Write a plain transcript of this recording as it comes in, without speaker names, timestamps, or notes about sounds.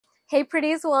Hey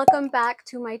pretties, welcome back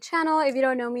to my channel. If you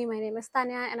don't know me, my name is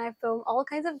Tanya and I film all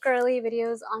kinds of girly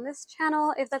videos on this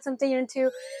channel. If that's something you're into,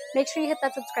 make sure you hit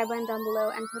that subscribe button down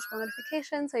below and push bell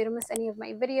notifications so you don't miss any of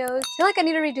my videos. I feel like I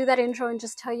need to redo that intro and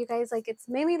just tell you guys like it's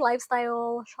mainly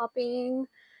lifestyle, shopping,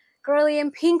 girly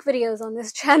and pink videos on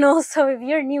this channel. So if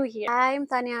you're new here, I'm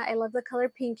Tanya. I love the color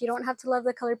pink. You don't have to love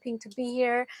the color pink to be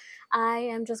here. I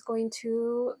am just going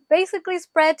to basically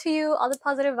spread to you all the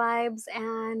positive vibes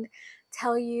and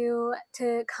tell you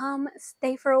to come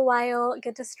stay for a while,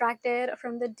 get distracted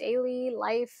from the daily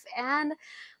life, and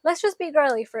let's just be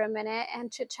girly for a minute and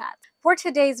chit chat. For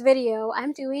today's video,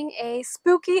 I'm doing a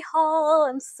spooky haul.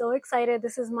 I'm so excited.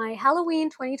 This is my Halloween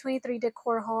 2023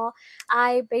 decor haul.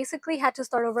 I basically had to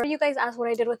start over. You guys asked what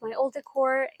I did with my old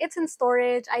decor. It's in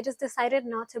storage. I just decided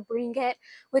not to bring it.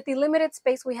 With the limited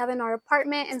space we have in our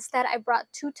apartment, instead I brought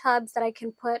 2 tubs that I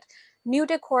can put new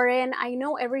decor in. I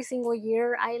know every single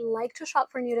year I like to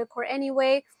shop for new decor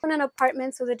anyway. I'm in an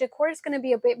apartment, so the decor is going to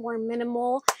be a bit more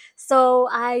minimal. So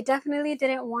I definitely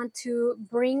didn't want to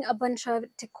bring a bunch of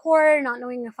decor, not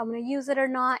knowing if I'm going to use it or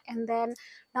not, and then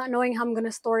not knowing how I'm going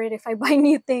to store it if I buy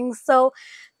new things. So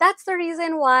that's the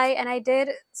reason why, and I did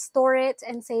store it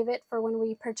and save it for when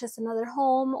we purchase another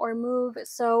home or move.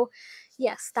 So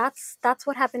yes, that's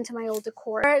what happened to my old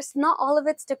decor. It's not all of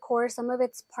it's decor, some of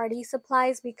it's party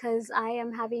supplies because I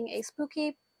am having a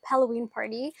spooky Halloween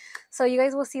party, so you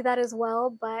guys will see that as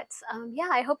well. But yeah,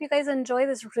 I hope you guys enjoy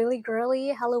this really girly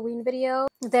Halloween video.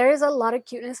 There is a lot of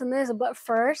cuteness in this, but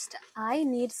first I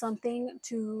need something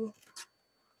to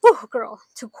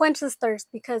to quench this thirst,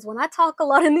 because when I talk a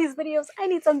lot in these videos, I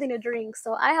need something to drink.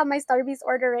 So I have my Starbucks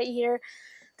order right here.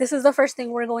 This is the first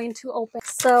thing we're going to open.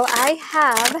 So I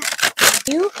have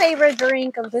new favorite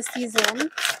drink of this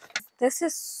season. This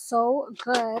is so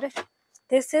good.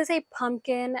 This is a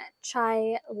pumpkin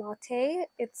chai latte.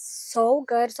 It's so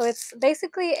good. So it's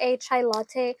basically a chai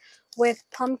latte with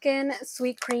pumpkin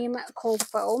sweet cream cold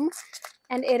foam,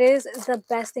 and it is the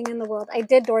best thing in the world. I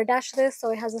did DoorDash this,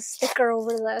 so it has a sticker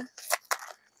over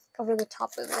the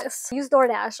top of this. I use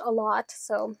DoorDash a lot,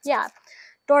 so yeah.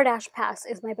 DoorDash Pass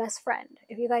is my best friend.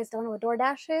 If you guys don't know what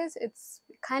DoorDash is, it's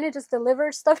kind of just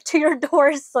delivers stuff to your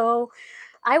door. So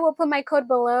I will put my code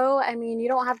below. I mean, you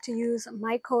don't have to use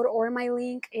my code or my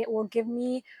link. It will give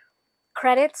me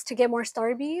credits to get more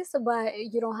Starbucks, but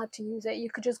you don't have to use it. You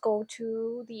could just go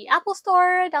to the Apple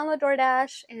Store, download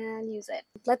DoorDash, and use it.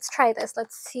 Let's try this.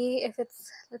 Let's see if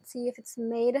it's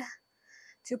made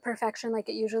to perfection like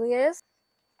it usually is.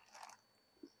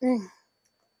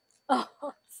 Oh,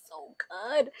 so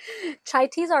good. Chai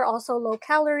teas are also low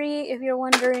calorie, if you're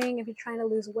wondering, if you're trying to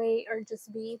lose weight or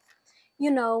just be, you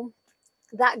know,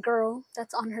 that girl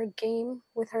that's on her game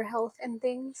with her health and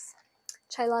things.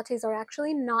 Chai lattes are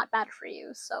actually not bad for you.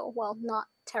 So, well, not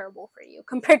terrible for you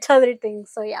compared to other things.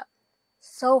 So yeah,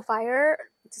 so fire.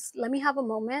 Just let me have a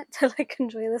moment to like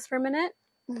enjoy this for a minute.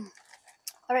 All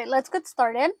right, let's get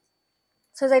started.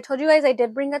 So as I told you guys, I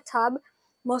did bring a tub.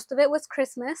 Most of it was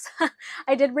Christmas.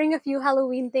 I did bring a few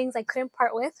Halloween things I couldn't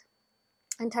part with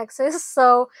in Texas.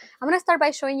 So I'm going to start by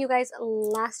showing you guys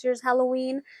last year's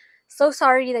Halloween. So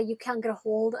sorry that you can't get a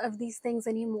hold of these things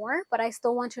anymore, but I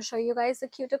still want to show you guys the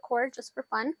cute decor just for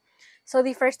fun. So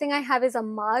the first thing I have is a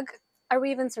mug. Are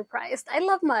we even surprised? I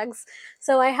love mugs.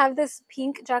 So I have this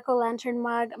pink jack-o'-lantern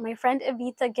mug. My friend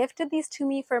Evita gifted these to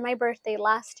me for my birthday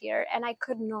last year, and I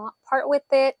could not part with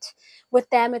it with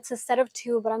them. It's a set of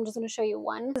 2, but I'm just going to show you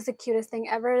one. This is the cutest thing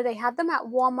ever. They had them at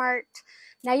Walmart.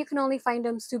 Now you can only find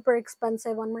them super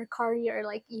expensive on Mercari or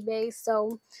like eBay.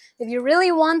 So if you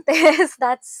really want this,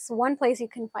 that's one place you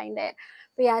can find it.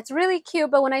 But yeah, it's really cute.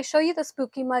 But when I show you the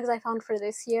spooky mugs I found for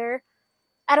this year,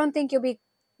 I don't think you'll be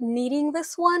needing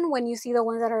this one when you see the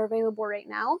ones that are available right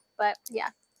now. But yeah,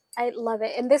 I love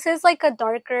it. And this is like a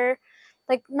darker,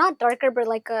 like not darker, but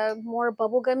like a more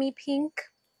bubblegummy pink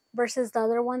versus the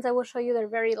other ones I will show you. They're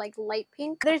very like light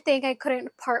pink. Other thing I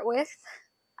couldn't part with,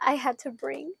 I had to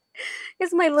bring,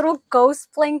 is my little ghost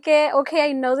blanket. Okay,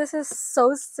 I know this is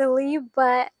so silly,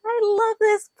 but I love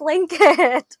this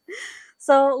blanket.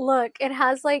 So look, it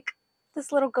has like,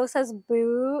 this little ghost has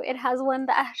Boo. It has one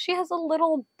that she has a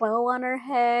little bow on her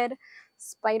head,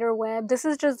 spider web. This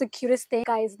is just the cutest thing.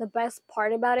 Guys, the best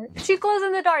part about it, she glows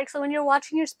in the dark. So when you're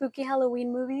watching your spooky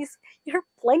Halloween movies, your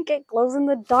blanket glows in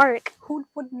the dark. Who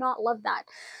would not love that?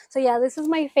 So yeah, this is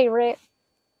my favorite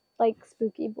like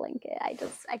spooky blanket.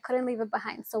 I couldn't leave it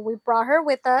behind. So we brought her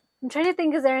with us. I'm trying to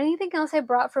think, is there anything else I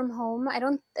brought from home? I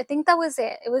think that was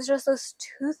it. It was just those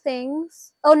 2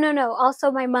 things. Oh no, also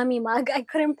my mummy mug. I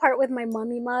couldn't part with my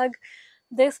mummy mug.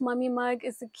 This mummy mug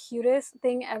is the cutest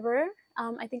thing ever.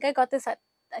 I think I got this at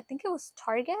I think it was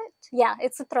Target. Yeah,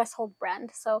 it's a Threshold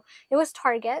brand, so it was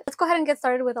Target. Let's go ahead and get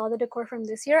started with all the decor from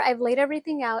this year. I've laid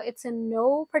everything out. It's in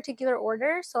no particular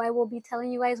order, so I will be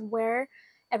telling you guys where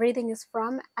everything is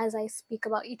from as I speak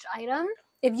about each item.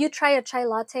 If you try a chai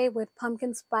latte with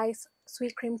pumpkin spice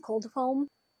sweet cream cold foam,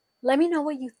 let me know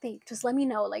what you think. Just let me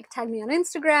know. Like, tag me on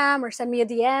Instagram or send me a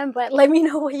DM, but let me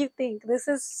know what you think. This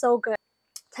is so good.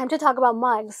 Time to talk about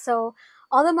mugs. So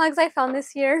all the mugs I found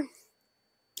this year,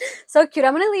 so cute.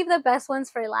 I'm gonna leave the best ones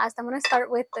for last. I'm gonna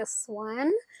start with this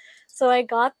one. So I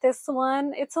got this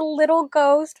one. It's a little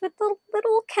ghost with the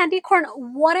little candy corn.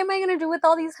 What am I gonna do with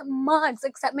all these mugs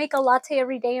except make a latte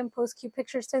every day and post cute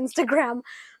pictures to Instagram?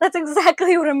 That's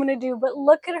exactly what I'm gonna do. But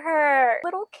look at her.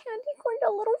 Little candy corn,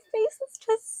 the little face is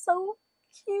just so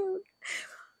cute.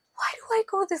 Why do I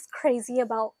go this crazy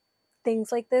about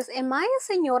things like this? Am I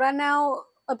a señora now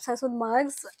obsessed with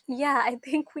mugs? Yeah, I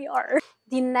think we are.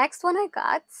 The next one I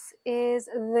got is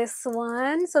this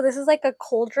one. So this is like a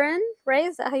cauldron, right?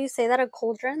 Is that how you say that? A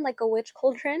cauldron, like a witch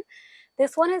cauldron.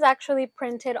 This one is actually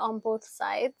printed on both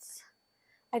sides.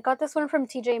 I got this one from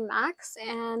TJ Maxx,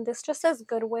 and this just says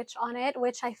Good Witch on it,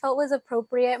 which I felt was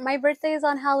appropriate. My birthday is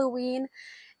on Halloween,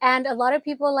 and a lot of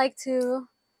people like to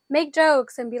make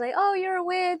jokes and be like, oh, you're a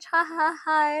witch, ha ha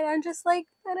ha. And I'm just like,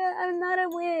 I'm not a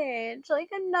witch. Like,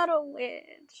 I'm not a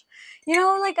witch. You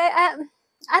know, like,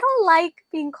 I don't like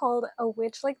being called a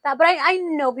witch like that, but I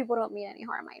know people don't mean any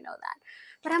harm. I know that.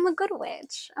 But I'm a good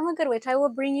witch. I'm a good witch. I will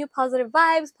bring you positive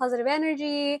vibes, positive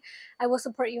energy. I will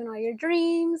support you in all your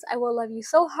dreams. I will love you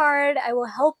so hard. I will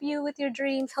help you with your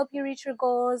dreams, help you reach your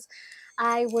goals.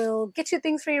 I will get you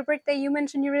things for your birthday you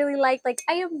mentioned you really like. Like,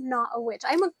 I am not a witch.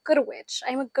 I'm a good witch.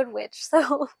 I'm a good witch.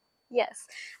 So, yes,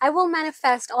 I will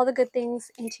manifest all the good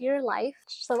things into your life.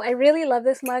 So I really love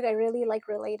this mug. I really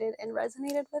related and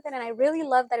resonated with it. And I really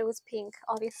love that it was pink,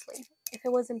 obviously. If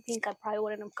it wasn't pink, I probably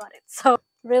wouldn't have got it. So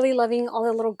really loving all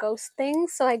the little ghost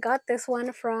things. So I got this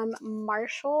one from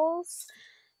Marshall's.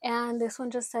 And this one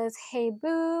just says, hey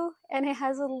boo. And it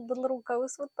has the little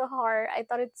ghost with the heart. I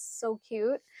thought it's so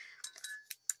cute.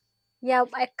 Yeah,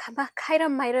 I kind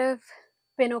of might have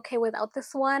been okay without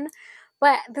this one.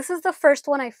 But this is the first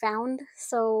one I found,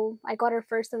 so I got her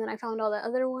first and then I found all the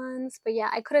other ones. But yeah,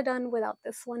 I could have done without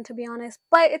this one, to be honest.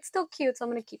 But it's still cute, so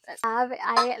I'm going to keep it.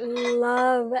 I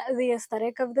love the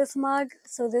aesthetic of this mug.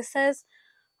 So this says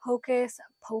Hocus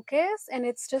Pocus, and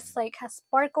it's just like has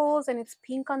sparkles and it's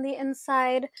pink on the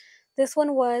inside. This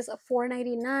one was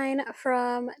 $4.99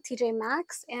 from TJ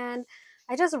Maxx, and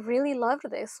I just really loved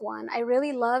this one. I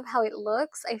really love how it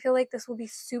looks. I feel like this will be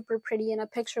super pretty in a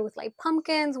picture with like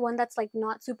pumpkins, one that's like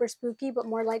not super spooky but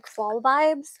more like fall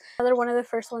vibes. Another one of the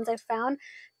first ones I found.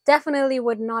 Definitely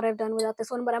would not have done without this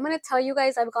one, but I'm going to tell you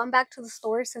guys, I've gone back to the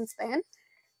store since then.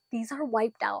 These are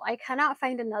wiped out. I cannot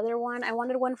find another one. I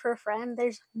wanted one for a friend.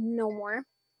 There's no more.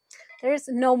 There's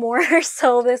no more.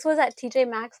 So this was at TJ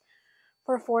Maxx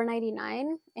for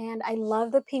 $4.99, and I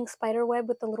love the pink spider web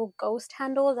with the little ghost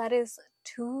handle. That is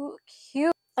too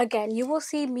cute. Again, you will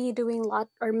see me doing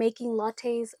making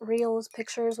lattes, reels,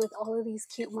 pictures with all of these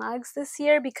cute mugs this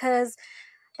year, because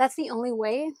that's the only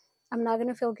way I'm not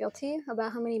gonna feel guilty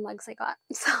about how many mugs I got.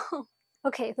 So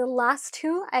okay, the last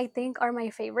two I think are my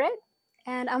favorite,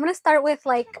 and I'm gonna start with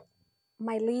like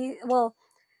my least. Well,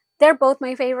 they're both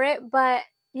my favorite, but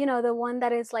you know, the one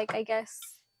that is like, I guess,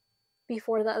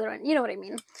 before the other one, you know what I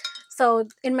mean. So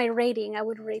in my rating, I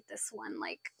would rate this one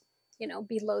like, you know,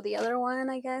 below the other one,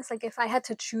 I guess. Like if I had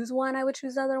to choose one, I would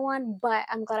choose the other one, but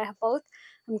I'm glad I have both.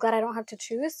 I'm glad I don't have to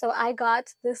choose. So I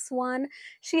got this one.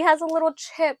 She has a little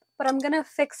chip, but I'm gonna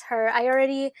fix her.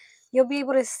 You'll be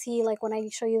able to see like when I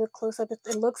show you the close-up,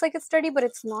 it looks like it's dirty, but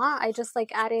it's not. I just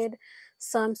like added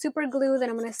some super glue, then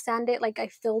I'm gonna sand it, like I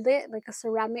filled it like a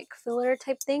ceramic filler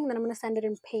type thing, then I'm gonna sand it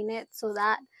and paint it so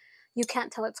that you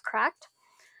can't tell it's cracked.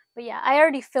 But yeah, I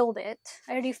already filled it.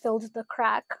 I already filled the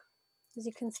crack, as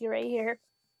you can see right here.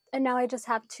 And now I just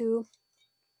have to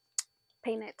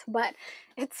paint it. But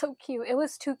it's so cute. It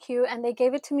was too cute, and they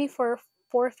gave it to me for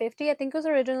 $4.50. I think it was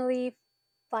originally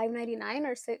 $5.99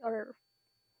 or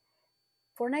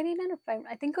 $4.99 or $5.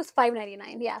 I think it was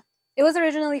 $5.99. Yeah, it was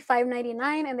originally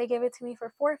 $5.99, and they gave it to me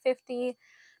for $4.50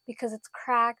 because it's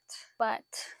cracked. But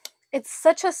it's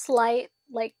such a slight,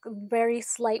 like very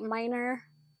slight, minor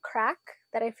crack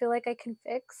that I feel like I can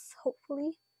fix.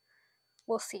 Hopefully,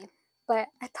 we'll see. But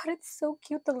I thought it's so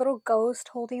cute, the little ghost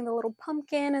holding the little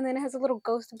pumpkin, and then it has a little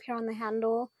ghost appear on the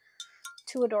handle.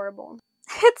 Too adorable.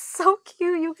 It's so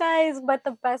cute, you guys. But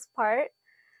the best part,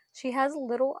 she has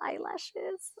little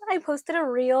eyelashes. I posted a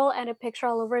reel and a picture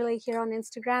all over like here on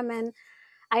Instagram, and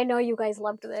I know you guys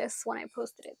loved this when I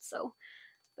posted it. So,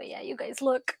 but yeah, you guys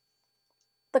look.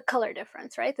 the color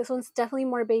difference, right? This one's definitely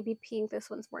more baby pink. This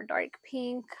one's more dark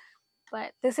pink.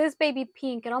 But this is baby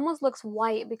pink. It almost looks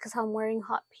white because I'm wearing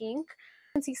hot pink.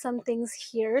 You can see some things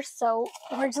here. So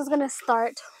we're just going to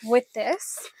start with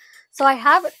this. So I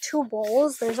have 2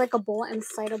 bowls. There's like a bowl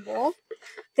inside a bowl.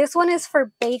 This one is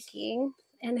for baking.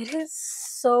 And it is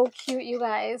so cute, you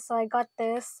guys. So I got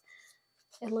this.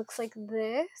 It looks like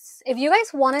this. If you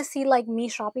guys want to see like me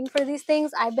shopping for these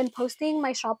things, I've been posting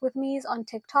my shop with me's on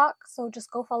TikTok. So just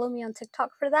go follow me on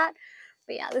TikTok for that.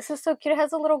 But yeah, this is so cute. It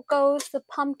has a little ghost, the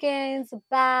pumpkins, the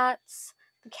bats,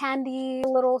 the candy, a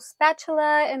little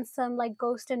spatula, and some like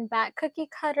ghost and bat cookie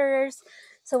cutters.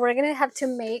 So we're going to have to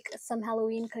make some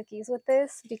Halloween cookies with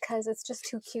this because it's just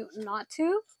too cute not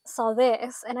to. Saw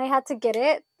this and I had to get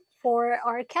it for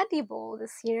our candy bowl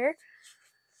this year.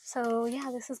 So yeah,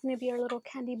 this is going to be our little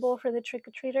candy bowl for the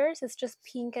trick-or-treaters. It's just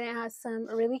pink and it has some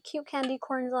really cute candy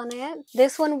corns on it.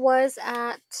 This one was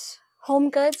at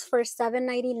Home Goods for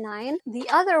 $7.99. The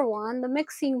other one, the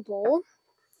mixing bowl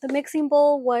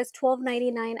was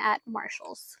 $12.99 at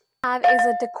Marshall's. Have is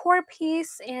a decor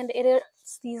piece, and it is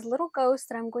these little ghosts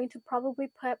that I'm going to probably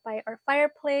put by our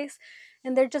fireplace,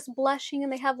 and they're just blushing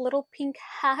and they have little pink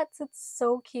hats. It's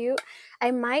so cute. I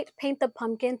might paint the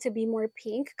pumpkin to be more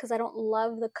pink because I don't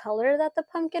love the color that the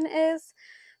pumpkin is,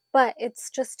 but it's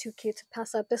just too cute to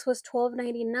pass up. This was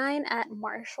 $12.99 at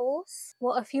Marshall's.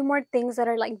 Well, a few more things that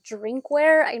are like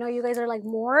drinkware. I know you guys are like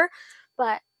more,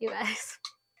 but you guys.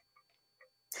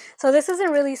 So this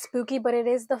isn't really spooky, but it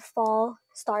is the fall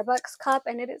Starbucks cup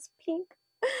and it is pink.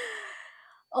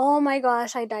 Oh my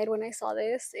gosh, I died when I saw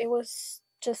this. It was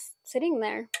just sitting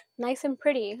there, nice and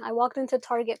pretty. I walked into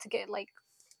Target to get like,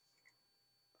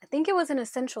 I think it was an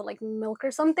essential, like milk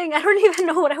or something. I don't even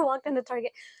know what I walked into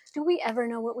Target. Do we ever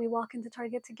know what we walk into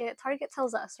Target to get? Target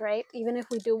tells us, right? Even if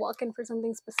we do walk in for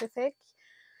something specific.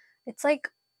 It's like,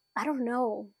 I don't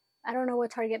know. I don't know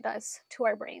what Target does to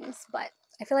our brains, but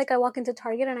I feel like I walk into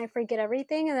Target and I forget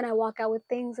everything, and then I walk out with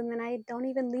things, and then I don't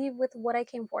even leave with what I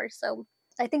came for. So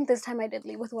I think this time I did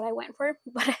leave with what I went for,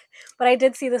 but I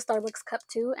did see the Starbucks cup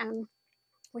too, and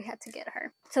we had to get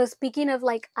her. So speaking of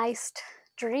like iced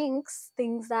drinks,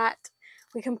 things that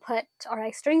we can put our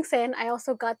iced drinks in, I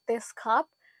also got this cup.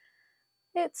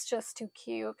 It's just too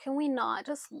cute. Can we not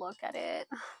just look at it?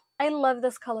 I love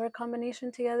this color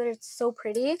combination together. It's so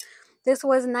pretty. This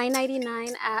was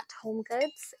 $9.99 at Home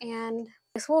Goods, and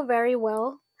this will very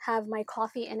well have my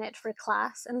coffee in it for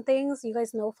class and things. You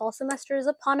guys know fall semester is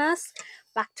upon us.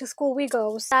 Back to school we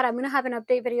go. So I'm going to have an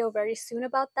update video very soon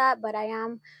about that, but I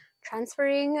am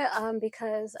transferring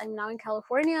because I'm now in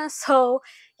California. So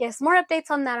yes, more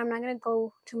updates on that. I'm not going to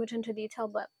go too much into detail,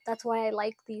 but that's why I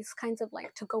like these kinds of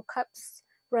like to-go cups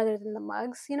rather than the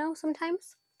mugs, you know,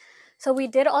 sometimes. So we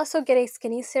did also get a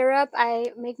skinny syrup.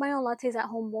 I make my own lattes at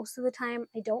home most of the time.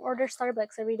 I don't order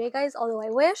Starbucks every day, guys, although I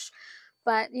wish.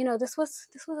 But, you know, this was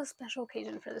a special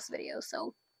occasion for this video.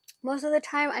 So most of the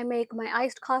time I make my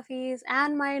iced coffees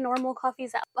and my normal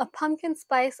coffees at a pumpkin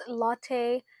spice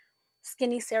latte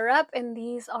skinny syrup, and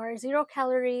these are 0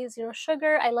 calories, 0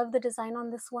 sugar. I love the design on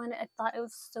this one. I thought it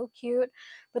was so cute.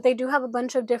 But they do have a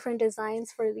bunch of different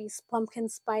designs for these pumpkin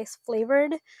spice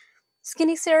flavored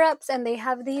skinny syrups, and they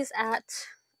have these at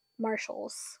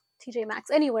Marshall's, TJ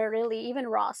Maxx, anywhere really, even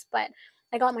Ross, but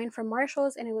I got mine from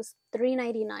Marshall's and it was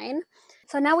 $3.99.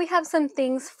 So now we have some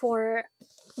things for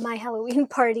my Halloween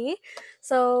party.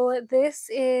 So this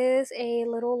is a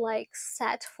little like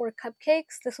set for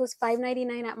cupcakes. This was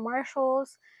 $5.99 at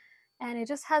Marshall's, and it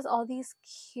just has all these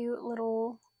cute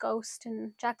little ghost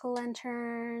and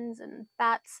jack-o'-lanterns and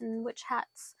bats and witch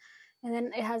hats. And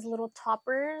then it has little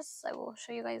toppers. I will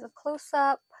show you guys a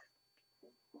close-up.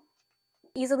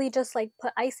 Easily just like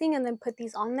put icing and then put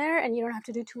these on there, and you don't have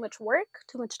to do too much work,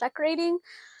 too much decorating,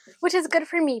 which is good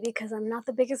for me because I'm not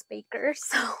the biggest baker.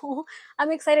 So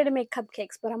I'm excited to make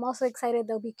cupcakes, but I'm also excited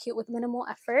they'll be cute with minimal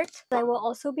effort. I will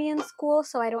also be in school,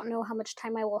 so I don't know how much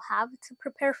time I will have to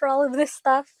prepare for all of this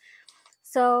stuff.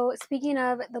 So speaking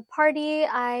of the party,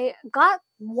 I got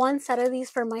one set of these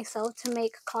for myself to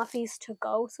make coffees to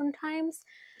go sometimes.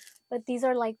 But these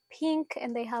are like pink,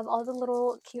 and they have all the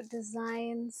little cute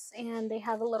designs, and they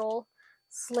have a little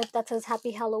slip that says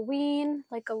Happy Halloween,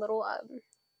 like a little,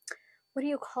 what do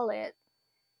you call it?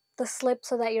 The slip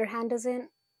so that your hand doesn't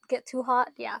get too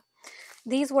hot. Yeah.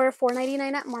 These were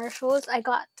 $4.99 at Marshall's. I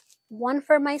got one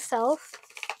for myself,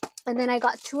 and then I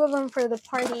got 2 of them for the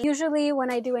party. Usually when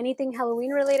I do anything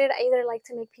Halloween related, I either like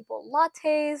to make people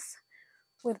lattes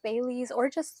with Baileys or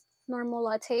just normal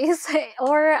lattes,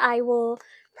 or I will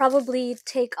probably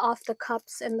take off the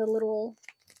cups and the little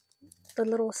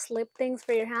slip things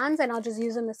for your hands, and I'll just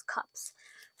use them as cups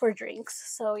for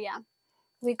drinks. So yeah,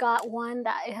 We got one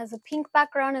that it has a pink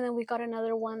background, and then we got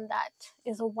another one that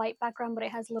is a white background, but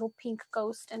it has little pink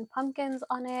ghost and pumpkins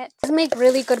on it. These make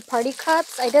really good party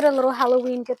cups. I did a little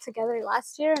Halloween get together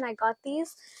last year and I got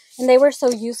these, and they were so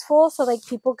useful. So like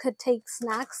people could take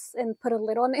snacks and put a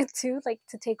lid on it too, like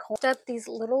to take home. Up these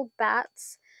little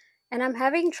bats, and I'm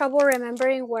having trouble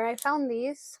remembering where I found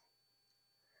these.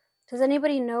 Does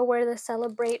anybody know where the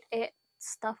Celebrate It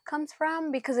stuff comes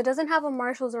from? Because it doesn't have a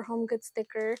Marshalls or Home Goods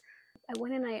sticker. I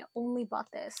went and I only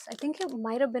bought this. I think it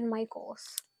might have been Michael's.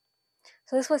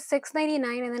 So this was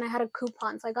 $6.99, and then I had a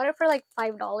coupon. So I got it for like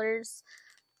 $5.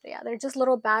 But yeah, they're just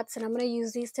little bats, and I'm going to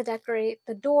use these to decorate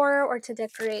the door or to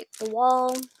decorate the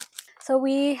wall. So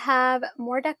we have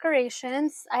more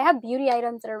decorations. I have beauty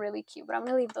items that are really cute, but I'm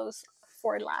going to leave those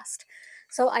for last.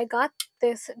 So I got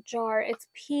this jar. It's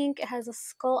pink. It has a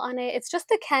skull on it. It's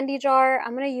just a candy jar.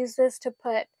 I'm going to use this to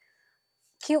put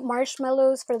cute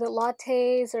marshmallows for the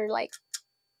lattes, or like,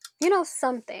 you know,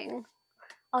 something.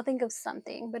 I'll think of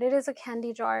something, but it is a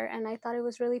candy jar, and I thought it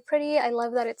was really pretty. I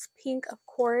love that it's pink, of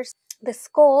course. The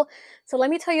skull. So let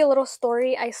me tell you a little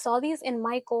story. I saw these in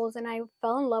Michael's and I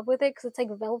fell in love with it because it's like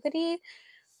velvety.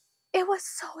 It was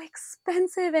so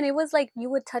expensive, and it was like you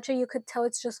would touch it, you could tell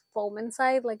it's just foam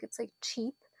inside, like it's like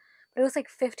cheap. But it was like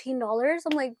 $15.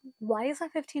 I'm like, why is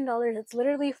that $15? It's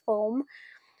literally foam.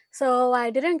 So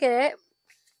I didn't get it.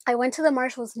 I went to the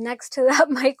Marshalls next to that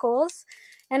Michael's,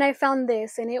 and I found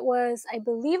this, and it was, I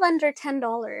believe, under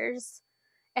 $10.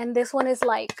 And this one is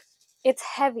like, it's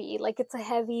heavy, like it's a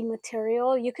heavy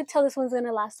material. You could tell this one's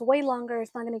gonna last way longer.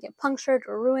 It's not gonna get punctured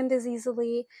or ruined as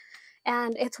easily.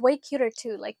 And it's way cuter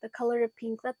too. Like the color of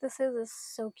pink that this is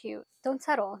so cute. Don't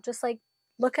settle. Just like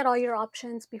look at all your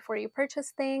options before you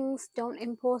purchase things. Don't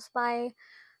impulse buy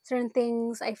certain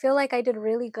things. I feel like I did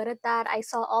really good at that. I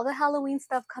saw all the Halloween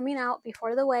stuff coming out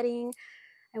before the wedding.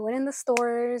 I went in the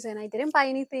stores and I didn't buy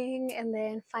anything, and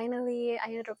then finally I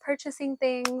ended up purchasing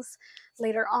things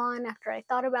later on after I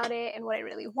thought about it and what I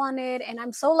really wanted. And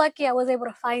I'm so lucky I was able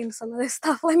to find some of this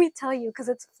stuff, let me tell you, because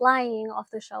it's flying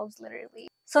off the shelves literally.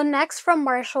 So next from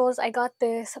Marshalls, I got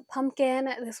this pumpkin.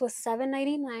 This was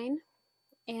 $7.99,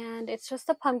 and it's just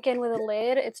a pumpkin with a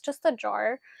lid. It's just a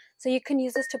jar, so you can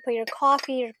use this to put your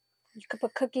coffee, you could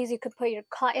put cookies, you could put your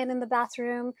cotton in the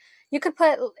bathroom, you could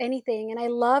put anything. And I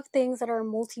love things that are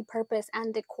multi-purpose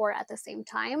and decor at the same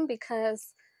time,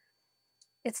 because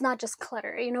it's not just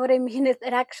clutter, you know what I mean? It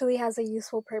actually has a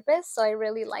useful purpose, so I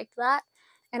really liked that.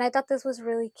 And I thought this was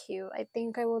really cute. I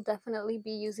think I will definitely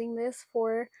be using this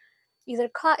for either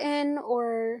cotton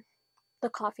or the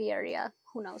coffee area.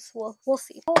 Who knows? We'll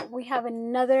see. We have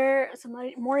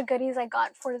some more goodies I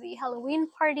got for the Halloween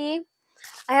party.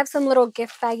 I have some little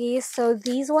gift baggies. So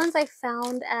these ones I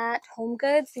found at Home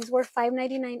Goods. These were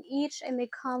 $5.99 each, and they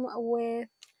come with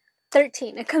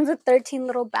 13. It comes with 13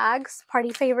 little bags, party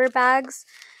favor bags.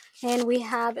 And we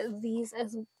have these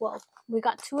as well. We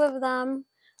got 2 of them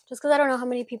just because I don't know how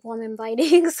many people I'm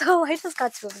inviting. So I just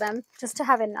got 2 of them just to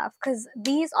have enough, because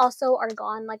these also are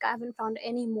gone. Like I haven't found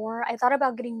any more. I thought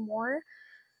about getting more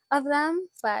of them,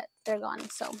 but they're gone.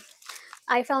 So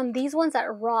I found these ones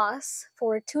at Ross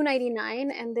for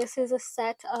 $2.99, and this is a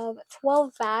set of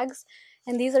 12 bags,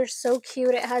 and these are so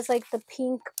cute. It has like the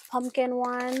pink pumpkin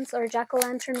ones or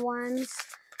jack-o'-lantern ones,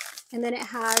 and then it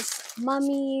has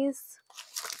mummies,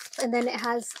 and then it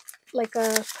has like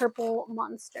a purple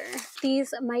monster.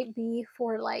 These might be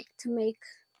for like to make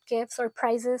gifts or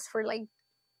prizes for like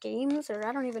games, or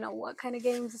I don't even know what kind of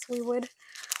games we would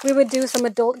do. Some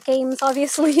adult games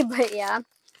obviously, but yeah.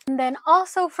 And then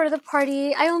also for the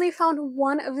party, I only found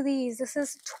 1 of these. This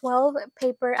is 12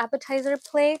 paper appetizer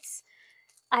plates.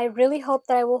 I really hope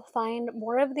that I will find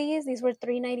more of these. These were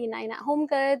 $3.99 at Home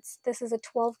Goods. This is a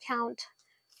 12 count,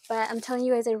 but I'm telling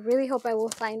you guys, I really hope I will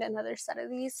find another set of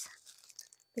these,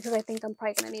 because I think I'm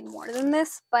probably gonna need more than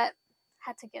this, but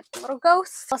had to get the little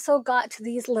ghosts. Also got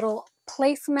these little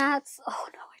placemats. Oh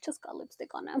no, I just got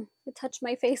lipstick on them. It touched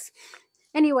my face.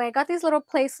 Anyway, I got these little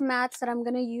placemats that I'm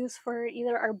going to use for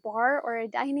either our bar or a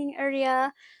dining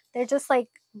area. They're just like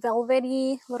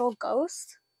velvety little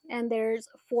ghosts. And there's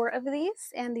 4 of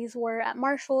these. And these were at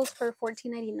Marshall's for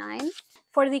 $14.99.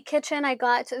 For the kitchen, I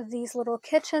got these little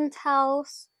kitchen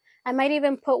towels. I might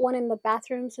even put one in the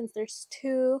bathroom since there's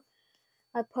 2.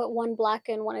 I put 1 black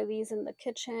and 1 of these in the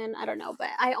kitchen. I don't know,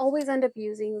 but I always end up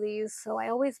using these, so I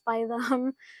always buy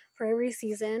them for every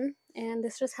season. And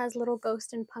this just has little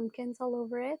ghosts and pumpkins all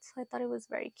over it, so I thought it was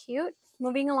very cute.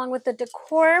 Moving along with the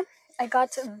decor, I got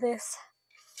this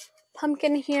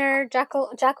pumpkin here,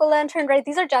 jack-o'-lantern, right?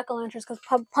 These are jack-o'-lanterns because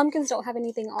pumpkins don't have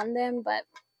anything on them, but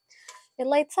it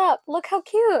lights up. Look how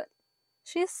cute.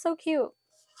 She's so cute.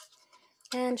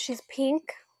 and she's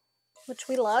pink, which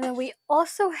we love. And we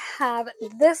also have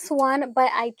this one, but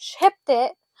I chipped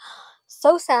it.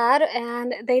 So sad,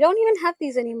 and they don't even have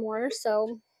these anymore, so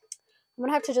I'm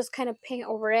gonna have to just kind of paint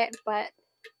over it, but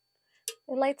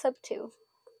it lights up too.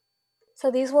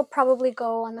 So these will probably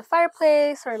go on the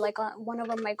fireplace, or like one of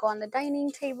them might go on the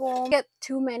dining table. Get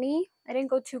too many. I didn't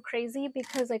go too crazy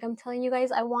because, like I'm telling you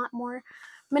guys, I want more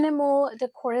minimal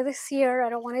decor this year. I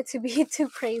don't want it to be too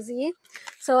crazy.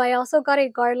 So I also got a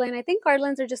garland. I think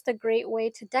garlands are just a great way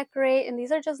to decorate, and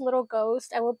these are just little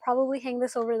ghosts. I will probably hang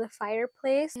this over the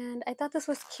fireplace, and I thought this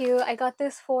was cute. I got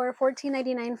this for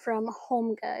 $14.99 from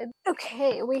HomeGoods.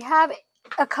 Okay, we have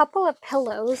a couple of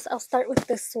pillows. I'll start with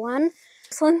this one.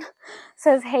 This one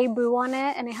says "Hey Boo" on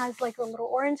it, and it has like the little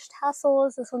orange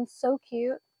tassels. This one's so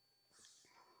cute.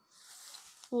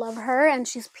 Love her, and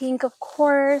she's pink, of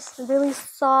course. Really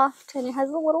soft, and it has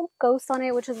a little ghost on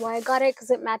it, which is why I got it, because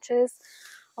it matches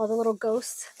all the little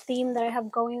ghost theme that I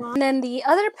have going on. And then the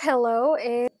other pillow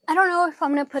is, I don't know if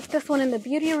I'm gonna put this one in the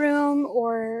beauty room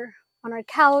or on our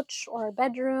couch or our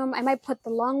bedroom. I might put the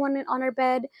long one on our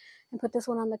bed and put this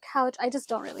one on the couch. I just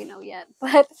don't really know yet,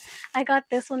 but I got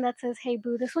this one that says "Hey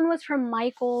Boo." This one was from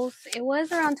Michael's. It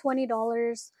was around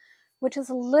 $20, which is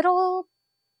a little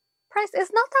price.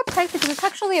 It's not that pricey because it's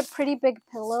actually a pretty big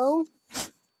pillow.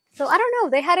 So I don't know.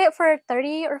 They had it for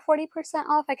 30 or 40%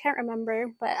 off. I can't remember,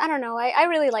 but I don't know. I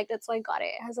really liked it, so I got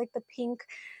it. It has like the pink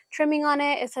trimming on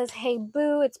it. It says "Hey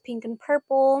Boo." It's pink and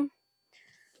purple.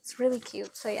 It's really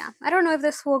cute. So yeah, I don't know if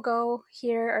this will go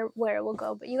here or where it will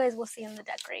go, but you guys will see in the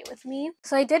decorate with me.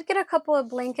 So I did get a couple of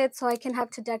blankets so I can have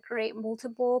to decorate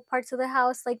multiple parts of the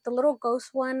house. Like the little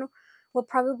ghost one will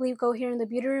probably go here in the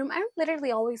beauty room. I'm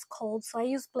literally always cold, so I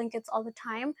use blankets all the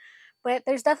time. But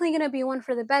there's definitely going to be one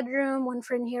for the bedroom, one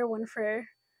for in here, one for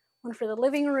the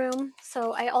living room.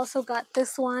 So I also got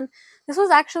this one. This was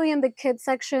actually in the kids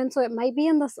section, so it might be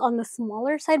on the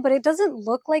smaller side, but it doesn't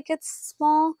look like it's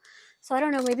small. So I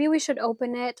don't know, maybe we should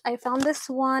open it. I found this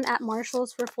one at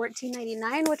Marshall's for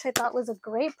 $14.99, which I thought was a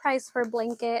great price for a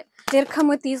blanket. It did come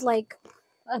with these like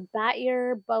a bat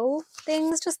ear bow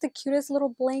things. Just the cutest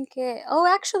little blanket. Oh,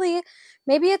 actually,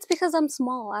 maybe it's because I'm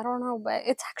small. I don't know, but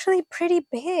it's actually pretty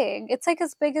big. It's like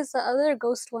as big as the other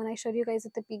ghost one I showed you guys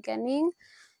at the beginning.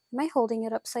 Am I holding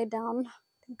it upside down?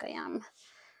 I think I am.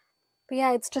 But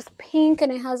yeah, it's just pink,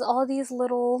 and it has all these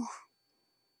little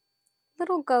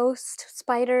ghost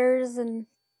spiders and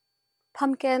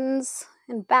pumpkins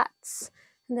and bats,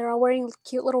 and they're all wearing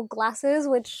cute little glasses,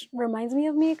 which reminds me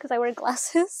of me because I wear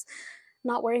glasses.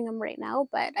 Not wearing them right now,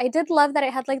 but I did love that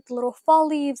it had like the little fall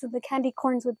leaves and the candy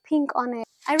corns with pink on it.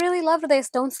 I really loved this.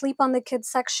 Don't sleep on the kids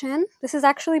section. This is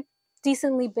actually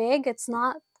decently big. It's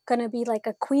not gonna be like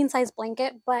a queen size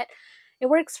blanket, but it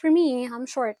works for me. I'm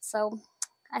short, so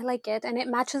I like it, and it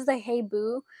matches the "Hey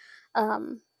Boo"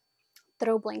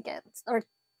 throw blankets or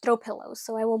throw pillows,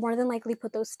 so I will more than likely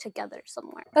put those together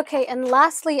somewhere. Okay, and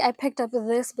lastly, I picked up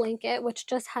this blanket, which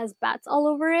just has bats all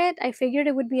over it. I figured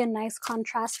it would be a nice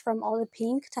contrast from all the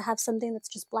pink to have something that's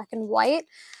just black and white.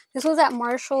 This was at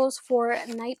Marshall's for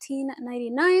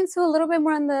 $19.99, so a little bit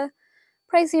more on the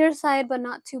pricier side, but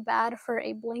not too bad for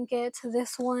a blanket.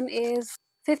 This one is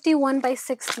 51 by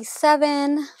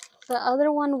 67. The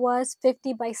other one was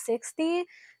 50 by 60.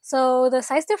 So the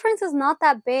size difference is not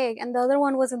that big, and the other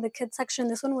one was in the kids section.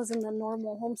 This one was in the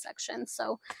normal home section.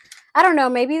 So I don't know,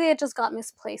 maybe they just got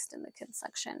misplaced in the kids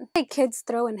section. The kids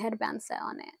throw and headband set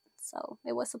on it, so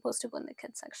it was supposed to go in the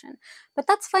kids section. But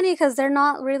that's funny because they're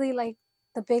not really like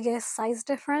the biggest size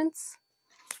difference.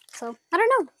 So I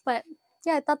don't know, but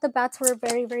yeah, I thought the bats were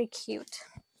very, very cute.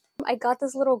 I got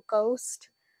this little ghost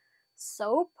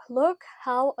soap. Look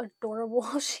how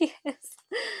adorable she is.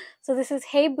 So this is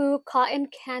 "Hey Boo" cotton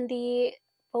candy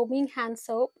foaming hand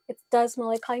soap. It does smell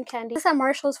like cotton candy. This at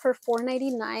Marshall's for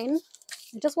 $4.99.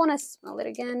 I just want to smell it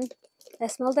again. I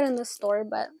smelled it in the store,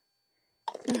 but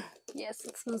yes,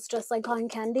 it smells just like cotton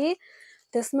candy.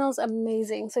 This smells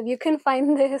amazing. So if you can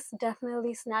find this,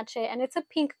 definitely snatch it. And it's a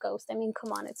pink ghost. I mean,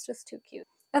 come on, it's just too cute.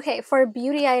 Okay, for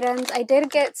beauty items, I did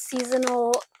get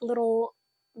seasonal little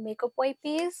makeup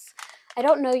wipies. I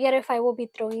don't know yet if I will be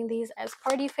throwing these as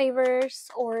party favors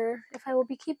or if I will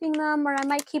be keeping them, or I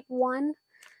might keep one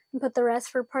and put the rest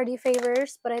for party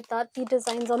favors, but I thought the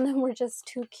designs on them were just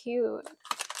too cute.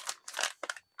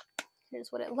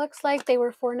 Here's what it looks like. They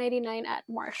were $4.99 at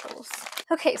Marshall's.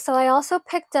 Okay, so I also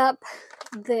picked up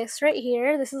this right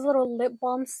here. This is a little lip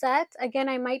balm set. Again,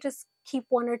 I might just keep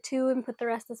one or two and put the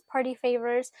rest as party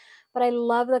favors, but I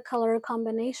love the color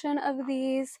combination of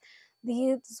these.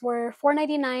 These were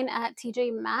 $4.99 at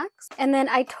TJ Maxx. And then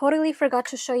I totally forgot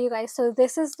to show you guys. So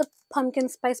this is the pumpkin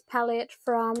spice palette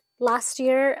from last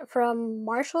year from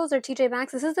Marshalls or TJ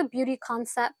Maxx. This is a Beauty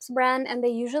Concepts brand, and they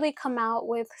usually come out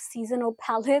with seasonal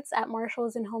palettes at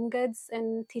Marshalls and Home Goods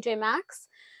and TJ Maxx.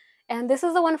 And this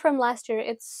is the one from last year.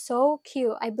 It's so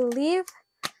cute. I believe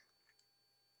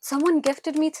someone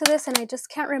gifted me to this and I just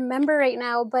can't remember right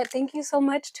now, but thank you so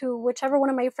much to whichever one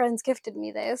of my friends gifted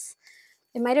me this.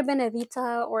 It might have been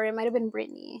Evita or it might have been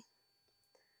Brittany.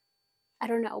 I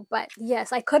don't know, but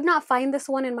yes, I could not find this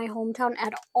one in my hometown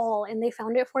at all, and they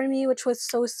found it for me, which was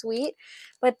so sweet.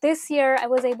 But this year, I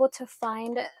was able to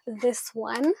find this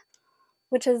one,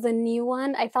 which is the new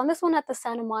one. I found this one at the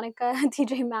Santa Monica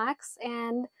TJ Maxx,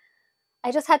 and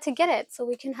I just had to get it so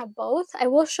we can have both. I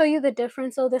will show you the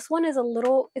difference. So this one is a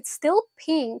little, it's still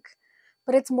pink,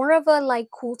 but it's more of a like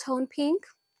cool tone pink.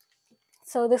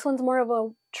 So this one's more of a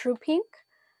true pink.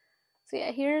 So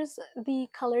yeah, here's the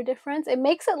color difference. It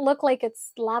makes it look like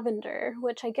it's lavender,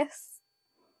 which I guess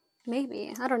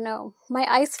maybe, I don't know. My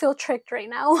eyes feel tricked right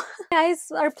now. My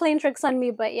eyes are playing tricks on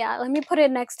me, but yeah, let me put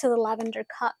it next to the lavender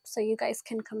cup so you guys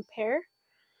can compare.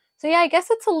 So yeah, I guess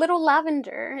it's a little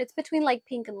lavender. It's between like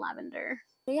pink and lavender.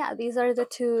 But yeah, these are the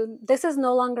two. This is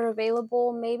no longer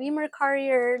available. Maybe Mercari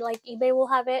or like eBay will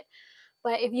have it.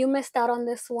 But if you missed out on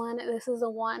this one, this is the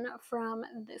one from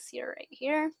this year right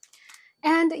here.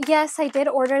 And yes, I did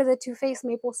order the Too Faced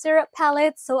Maple Syrup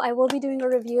palette, so I will be doing a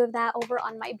review of that over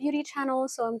on my beauty channel.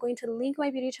 So I'm going to link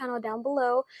my beauty channel down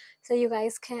below so you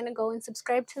guys can go and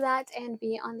subscribe to that and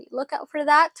be on the lookout for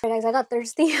that. Alright guys, I got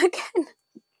thirsty again.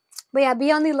 But yeah,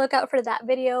 be on the lookout for that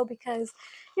video because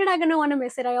you're not going to want to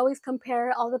miss it. I always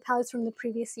compare all the palettes from the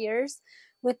previous years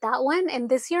with that one. And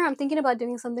this year I'm thinking about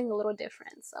doing something a little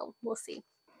different, so we'll see.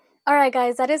 Alright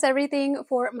guys, that is everything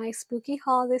for my spooky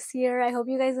haul this year. I hope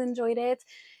you guys enjoyed it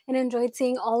and enjoyed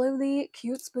seeing all of the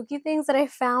cute spooky things that I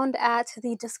found at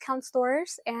the discount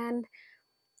stores. And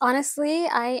honestly,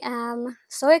 I am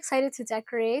so excited to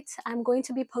decorate. I'm going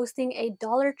to be posting a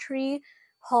Dollar Tree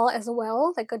haul as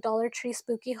well, like a Dollar Tree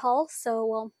spooky haul. So,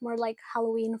 well, more like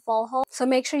Halloween fall haul. So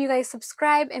make sure you guys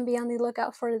subscribe and be on the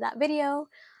lookout for that video.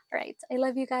 Alright, I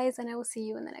love you guys and I will see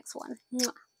you in the next one.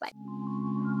 Mwah. Bye.